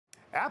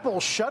Apple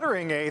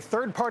shuttering a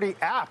third-party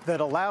app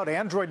that allowed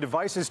Android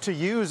devices to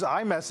use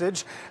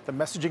iMessage. The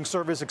messaging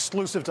service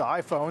exclusive to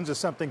iPhones is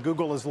something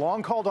Google has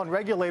long called on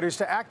regulators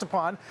to act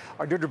upon.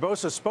 Our Deirdre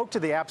Bosa spoke to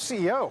the app's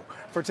CEO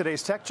for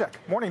today's Tech Check.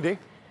 Morning, Dee.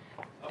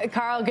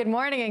 Carl, good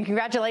morning, and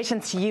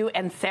congratulations to you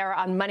and Sarah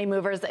on Money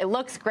Movers. It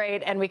looks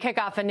great, and we kick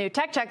off a new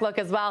Tech Check look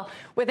as well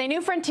with a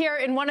new frontier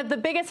in one of the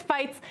biggest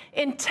fights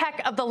in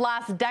tech of the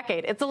last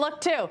decade. It's a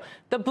look, too.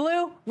 The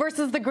blue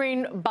versus the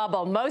green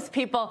bubble. Most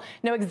people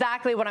know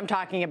exactly what I'm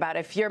talking about.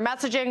 If you're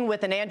messaging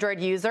with an Android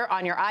user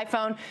on your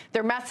iPhone,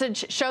 their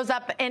message shows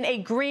up in a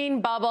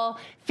green bubble.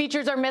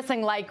 Features are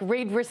missing like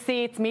read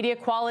receipts, media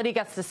quality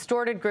gets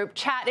distorted, group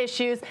chat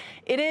issues.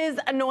 It is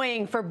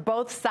annoying for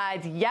both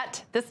sides,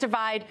 yet this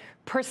divide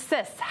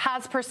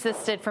has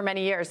persisted for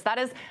many years. That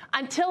is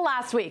until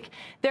last week.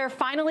 There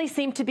finally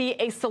seemed to be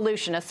a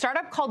solution. A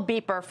startup called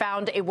Beeper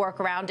found a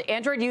workaround.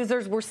 Android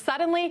users were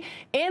suddenly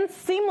and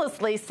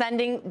seamlessly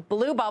sending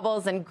blue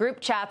bubbles, and group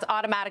chats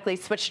automatically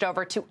switched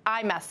over to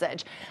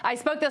iMessage. I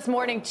spoke this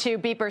morning to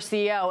Beeper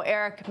CEO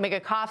Eric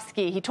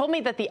Migakovsky. He told me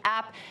that the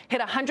app hit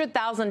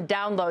 100,000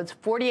 downloads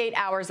 48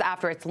 hours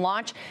after its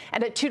launch,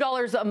 and at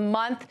 $2 a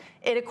month,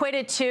 it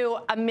equated to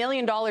 $1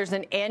 million in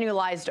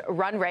annualized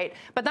run rate.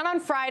 But then on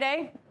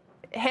Friday,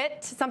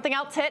 something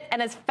else hit,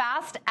 and as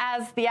fast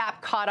as the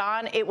app caught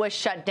on, it was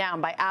shut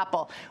down by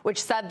Apple,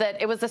 which said that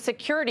it was a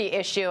security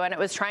issue and it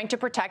was trying to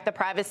protect the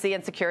privacy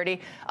and security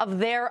of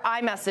their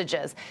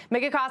iMessages.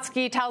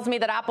 Migakovsky tells me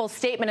that Apple's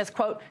statement is,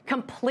 quote,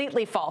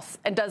 completely false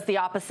and does the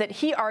opposite.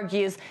 He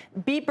argues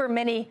Beeper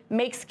Mini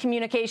makes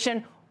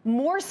communication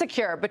more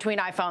secure between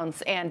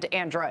iPhones and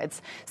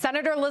Androids.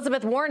 Senator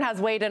Elizabeth Warren has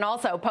weighed in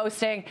also,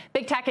 posting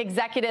big tech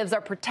executives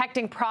are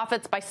protecting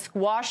profits by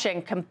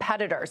squashing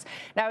competitors.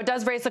 Now, it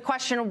does raise the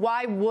question,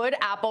 why would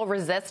Apple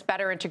resist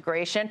better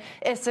integration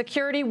if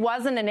security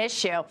wasn't an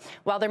issue?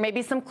 Well, there may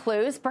be some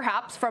clues,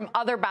 perhaps, from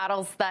other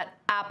battles that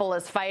Apple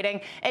is fighting.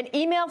 An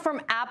email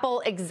from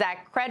Apple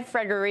exec Craig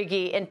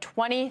Federighi in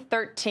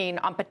 2013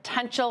 on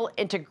potential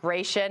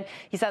integration.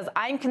 He says,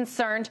 I'm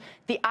concerned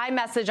the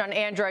iMessage on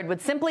Android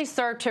would simply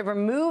serve to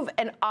remove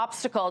an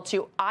obstacle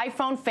to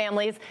iPhone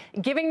families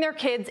giving their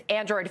kids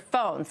Android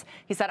phones.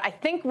 He said, I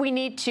think we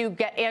need to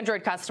get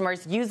Android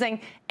customers using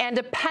and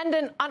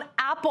dependent on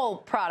Apple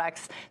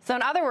products. So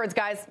in other words,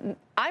 guys,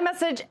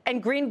 iMessage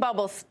and green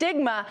bubble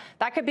stigma,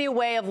 that could be a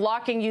way of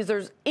locking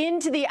users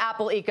into the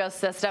Apple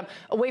ecosystem,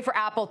 a way for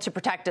Apple to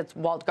protect its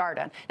walled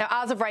garden. Now,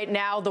 as of right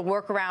now, the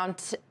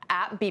workaround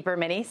at Beeper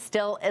Mini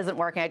still isn't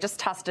working. I just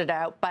tested it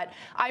out, but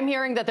I'm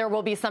hearing that there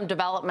will be some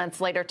developments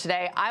later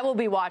today. I will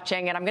be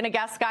watching, and I'm going to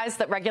guess, guys,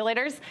 that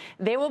regulators,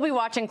 they will be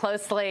watching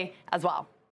closely as well.